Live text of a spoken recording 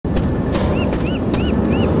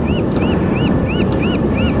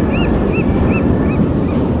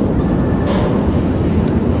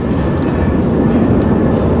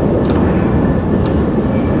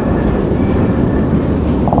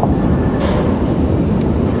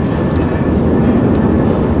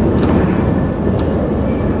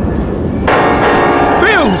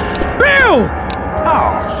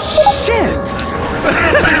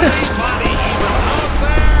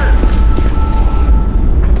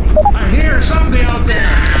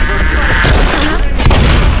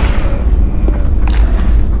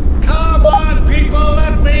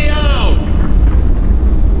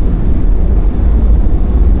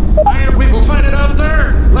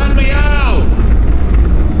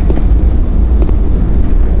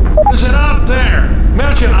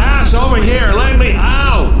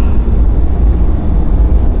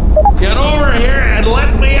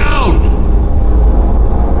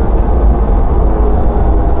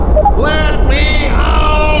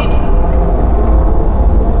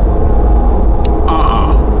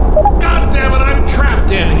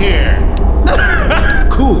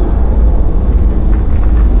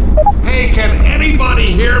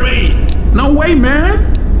No way, man.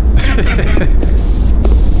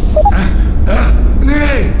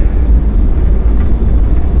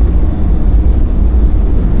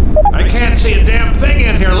 I can't see a damn thing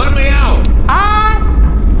in here. Let me out. I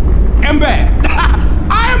am bad.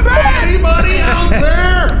 I am bad. Anybody out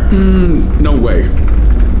there? No way.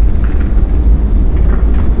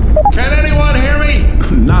 Can anyone hear me?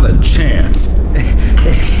 Not a chance.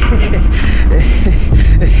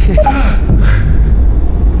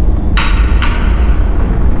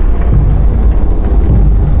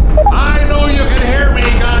 I know you can hear me.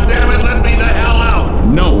 God damn it! Let me the hell out.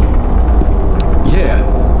 No. Yeah.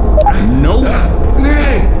 No.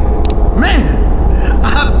 Man,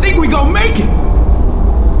 I think we gonna make it.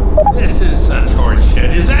 This is such horse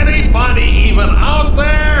shit. Is anybody even out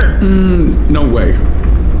there? No way.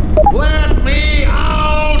 Let me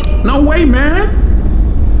out. No way, man.